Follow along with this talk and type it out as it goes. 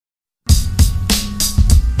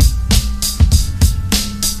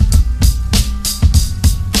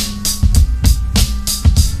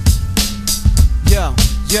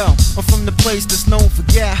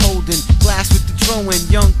flowing,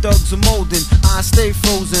 young thugs are molding. I stay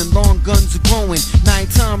frozen, long guns are growing.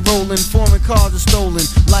 Nighttime rolling, foreign cars are stolen.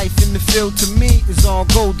 Life in the field to me is all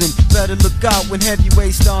golden. Better look out when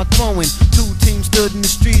heavyweights start throwing. Two teams stood in the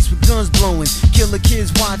streets with guns blowing. Killer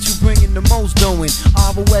kids watch who bringing the most doing.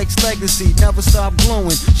 ROX legacy never stop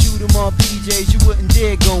glowing. Shoot 'em up PJs, you wouldn't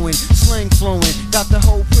dare going. Slang flowing, got the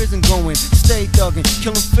whole prison going. Stay thuggin',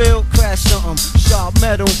 kill 'em Phil, crash something. Sharp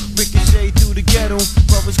metal, ricochet through the ghetto.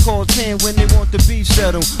 Brothers call 10 when they want the beef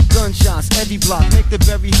settle. Gunshots, every block, make the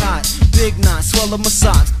berry hot. Big knots, swallow my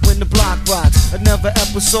socks when the block rocks. Another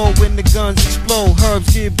episode when the guns explode. Herbs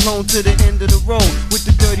get blown to the end of the road. With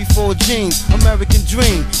the 34 jeans, American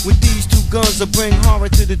dream. With these two guns I bring horror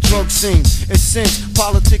to the drug scene. It's cinch,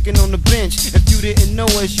 politicking on the bench. If you didn't know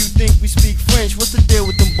us, you think we speak French. What's the deal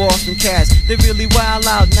with them Boston cats? They really wild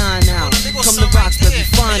out, 9 out. Come to Rocks, let me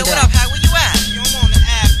find out. Yo, what up, Hack? Where you at? Yo, I'm on the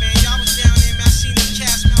app, man. Y'all was down there, man. I seen them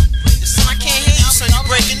cats, man. Son, I can't hear you, son. You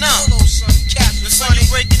breaking up. Son, you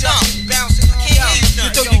breaking up. Bouncing on Can't hear you, you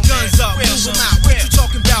throw your guns up, move them out. What you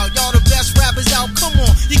talking about? Y'all the best rappers out. Come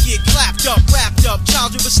on, you get clapped up, wrapped up,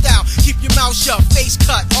 charged with style. Keep your mouth shut, face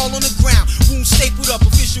cut, all on the ground. Wound stapled up,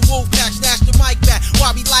 official wolf pack, snatch the mic back.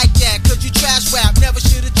 Why we like that? Cause you trash rap, never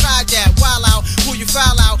should've tried that. Wild out, pull your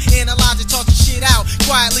file out, analyze it, talk your shit out.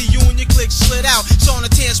 Quietly, you and your clique slid out. Saw on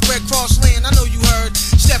the 10 spread cross land, I know you heard.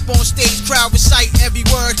 Step on stage, crowd recite every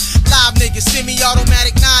word. Live niggas,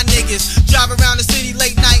 semi-automatic 9 niggas. Drive around the city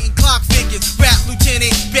late night and clock figures. Rap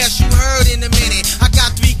lieutenant, best you heard in a minute. I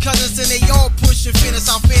got 3 cousins and they all pushing fitness.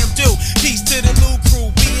 How fam do? Peace to the Lou crew,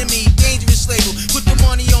 B&Me, dangerous label. Put the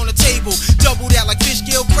money on the table, double that like fish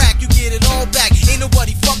gill crack. You get it all back. Ain't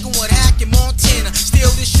nobody fucking with Hack in Montana.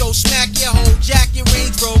 Steal this show, smack your hoe, jack your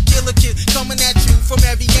range, bro. Killer kid coming at you from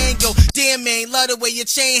every angle. Damn man, love the way your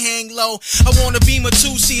chain hang low. I wanna beam a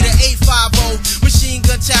 2-seater 850, machine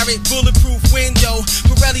gun turret, bulletproof window,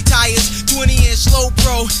 Pirelli tires, 20-inch slow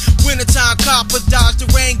pro. Wintertime copper, Dodge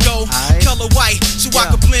Durango, color white so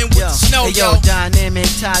I can blend with the snow. Hey, yo, dynamic,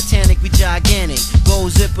 Titanic, we gigantic.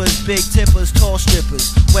 Gold zippers, big tippers, tall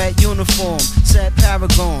strippers. Wet uniform, set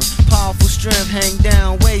paragon. Powerful strength, hang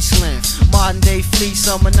down waist length. Modern day fleet,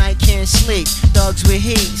 summer night can't sleep. Thugs with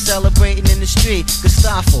heat, celebrating in the street.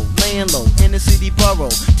 Gestapo, laying low, in the city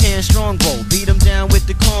borough. 10 strongbow, beat them down with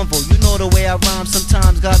the convo. You know the way I rhyme,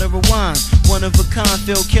 sometimes gotta rewind. One of a kind,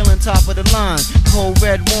 feel killing top of the line. Cold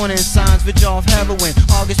red warning signs, bitch off heroin.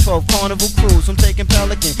 August 12th, carnival cruise, I'm taking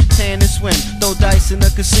Pelican. Tan and swim, throw dice in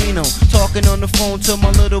the casino. Talking on the phone to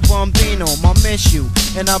my little bambino. I miss you,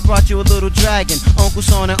 and I brought you a little dragon. Uncle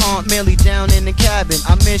Son and Aunt Millie down in the cabin.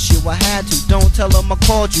 I miss you, I had to, don't tell them I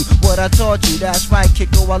called you. What I taught you, that's right,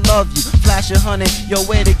 Kiko, I love you. Flash a honey, your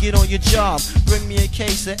way to get on your job. Bring me a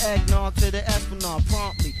case of eggnog to the Esplanade.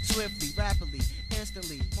 Promptly, swiftly, rapidly,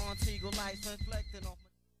 instantly. Montego lights reflecting off my